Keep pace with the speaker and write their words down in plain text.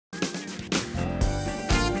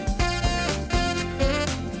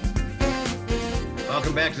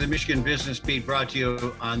Welcome back to the Michigan Business Beat, brought to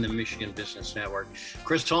you on the Michigan Business Network.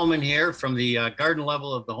 Chris Holman here from the garden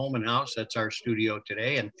level of the Holman House. That's our studio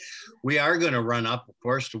today. And we are going to run up, of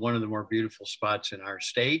course, to one of the more beautiful spots in our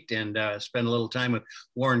state and spend a little time with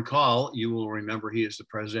Warren Call. You will remember he is the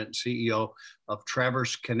president and CEO of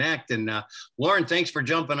Traverse Connect. And Warren, thanks for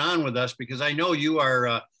jumping on with us, because I know you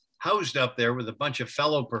are housed up there with a bunch of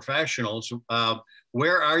fellow professionals.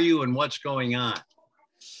 Where are you and what's going on?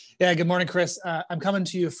 Yeah, good morning, Chris. I'm coming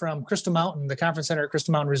to you from Crystal Mountain, the conference center at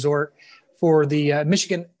Crystal Mountain Resort, for the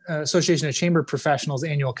Michigan Association of Chamber Professionals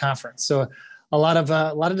annual conference. So a lot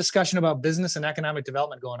of discussion about business and economic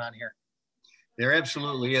development going on here. There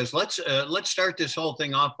absolutely is. Let's start this whole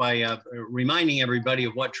thing off by reminding everybody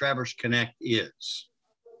of what Traverse Connect is.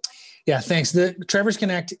 Yeah, thanks. The Traverse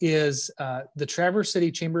Connect is the Traverse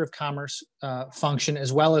City Chamber of Commerce function,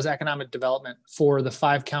 as well as economic development for the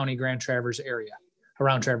 5-county Grand Traverse area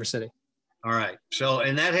around Traverse City. All right. So,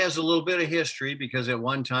 and that has a little bit of history, because at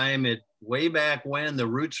one time, way back when, the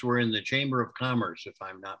roots were in the Chamber of Commerce, if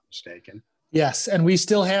I'm not mistaken. Yes, and we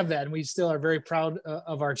still have that, and we still are very proud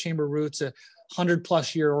of our chamber roots, a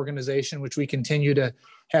 100-plus year organization, which we continue to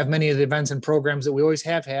have many of the events and programs that we always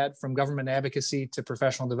have had, from government advocacy to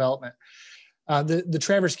professional development. The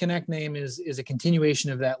Traverse Connect name is a continuation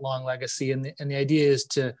of that long legacy, and the idea is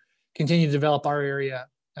to continue to develop our area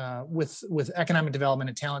with economic development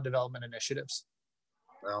and talent development initiatives.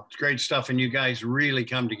 Well, it's great stuff, and you guys really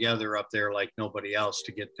come together up there like nobody else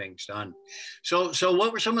to get things done. So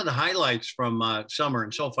what were some of the highlights from summer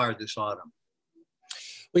and so far this autumn?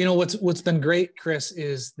 Well, you know, what's been great, Chris,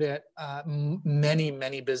 is that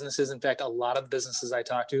many businesses, in fact, a lot of businesses I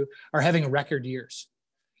talk to, are having record years.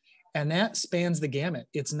 And that spans the gamut.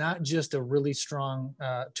 It's not just a really strong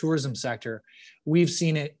tourism sector. We've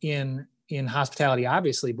seen it in hospitality,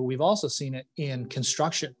 obviously, but we've also seen it in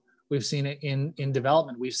construction. We've seen it in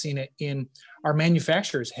development. We've seen it in our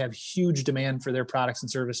manufacturers have huge demand for their products and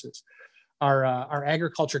services. Our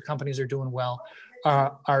agriculture companies are doing well.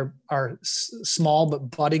 Our small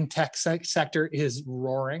but budding tech sector is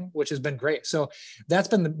roaring, which has been great. So that's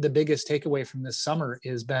been the biggest takeaway from this summer,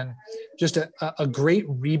 has been just a great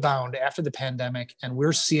rebound after the pandemic, and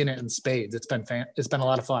we're seeing it in spades. It's been a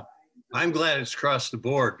lot of fun. I'm glad it's across the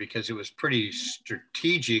board, because it was pretty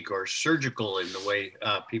strategic or surgical in the way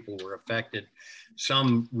people were affected.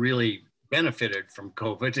 Some really benefited from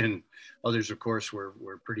COVID, and others, of course, were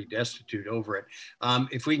pretty destitute over it.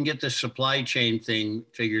 If we can get the supply chain thing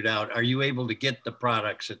figured out, are you able to get the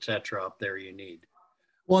products, et cetera, up there you need?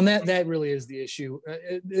 Well, and that really is the issue.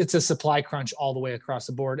 It's a supply crunch all the way across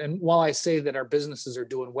the board. And while I say that our businesses are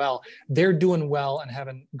doing well, they're doing well and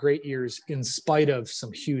having great years in spite of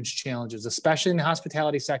some huge challenges, especially in the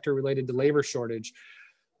hospitality sector related to labor shortage.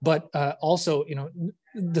 But also, you know,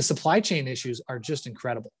 the supply chain issues are just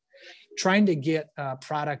incredible. Trying to get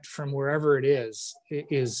product from wherever it is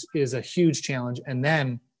a huge challenge. And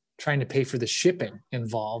then trying to pay for the shipping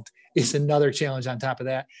involved is another challenge on top of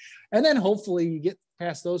that. And then hopefully you get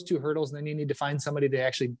past those two hurdles, and then you need to find somebody to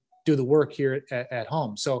actually do the work here at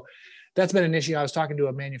home. So that's been an issue. I was talking to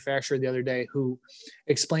a manufacturer the other day who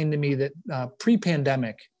explained to me that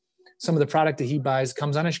pre-pandemic, some of the product that he buys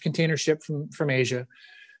comes on a container ship from Asia,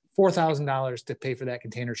 $4,000 to pay for that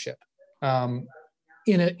container ship. In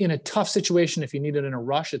a tough situation, if you need it in a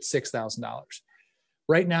rush, it's $6,000.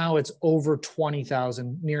 Right now, it's over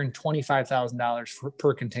 $20,000, nearing $25,000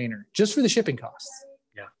 per container, just for the shipping costs.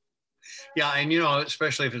 Yeah, and you know,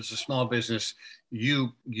 especially if it's a small business,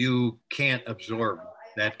 you can't absorb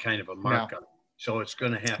that kind of a markup. No. So it's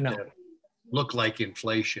going to have to look like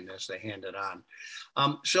inflation as they hand it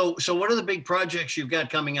on. So what are the big projects you've got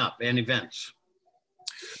coming up and events?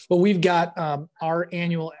 Well, we've got our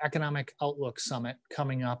annual Economic Outlook Summit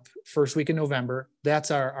coming up first week in November.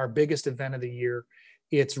 That's our biggest event of the year.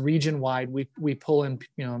 It's region-wide. We pull in,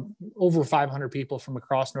 you know, over 500 people from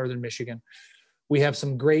across northern Michigan. We have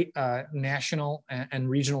some great national and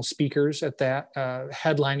regional speakers at that.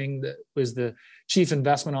 Headlining was the Chief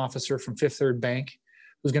Investment Officer from Fifth Third Bank,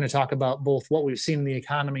 who's going to talk about both what we've seen in the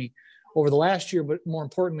economy over the last year, but more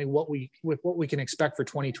importantly, what we can expect for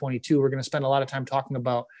 2022. We're going to spend a lot of time talking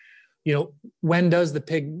about, you know, when does the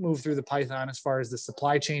pig move through the python as far as the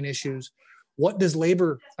supply chain issues? What does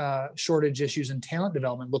labor shortage issues and talent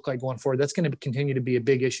development look like going forward? That's going to continue to be a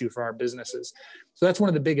big issue for our businesses. So that's one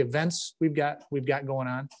of the big events we've got going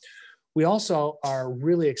on. We also are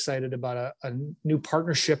really excited about a new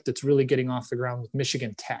partnership that's really getting off the ground with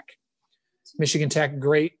Michigan Tech. Michigan Tech,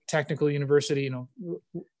 great technical university, you know,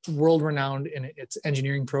 world-renowned in its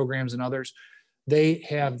engineering programs and others. They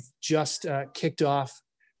have just kicked off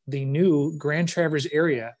the new Grand Traverse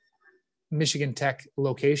area Michigan Tech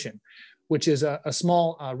location, which is a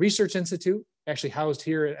small research institute actually housed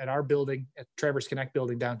here at our building, at Traverse Connect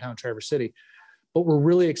building, downtown Traverse City. But we're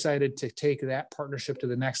really excited to take that partnership to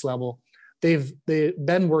the next level. They've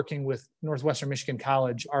been working with Northwestern Michigan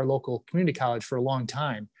College, our local community college, for a long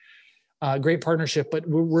time. Great partnership, but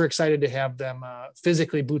we're excited to have them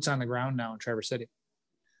physically boots on the ground now in Traverse City.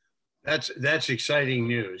 That's exciting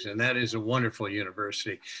news, and that is a wonderful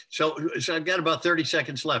university. So I've got about 30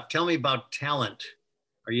 seconds left. Tell me about talent.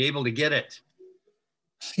 Are you able to get it?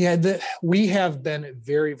 Yeah, we have been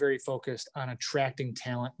very, very focused on attracting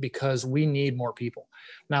talent because we need more people.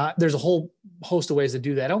 Now, there's a whole host of ways to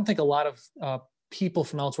do that. I don't think a lot of people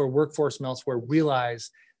from elsewhere, workforce from elsewhere,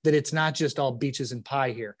 realize that it's not just all beaches and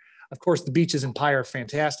pie here. Of course, the beaches and pie are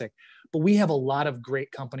fantastic, but we have a lot of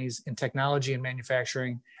great companies in technology and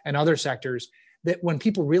manufacturing and other sectors that when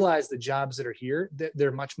people realize the jobs that are here,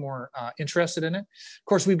 they're much more interested in it. Of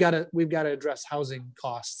course, we've got to address housing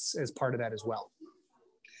costs as part of that as well.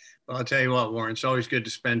 Well, I'll tell you what, Warren, it's always good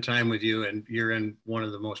to spend time with you, and you're in one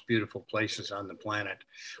of the most beautiful places on the planet.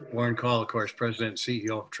 Warren Call, of course, President and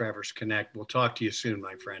CEO of Traverse Connect. We'll talk to you soon,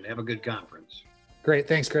 my friend. Have a good conference. Great.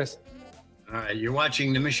 Thanks, Chris. All right. You're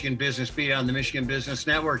watching the Michigan Business Beat on the Michigan Business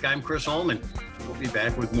Network. I'm Chris Holman. We'll be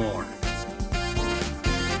back with more.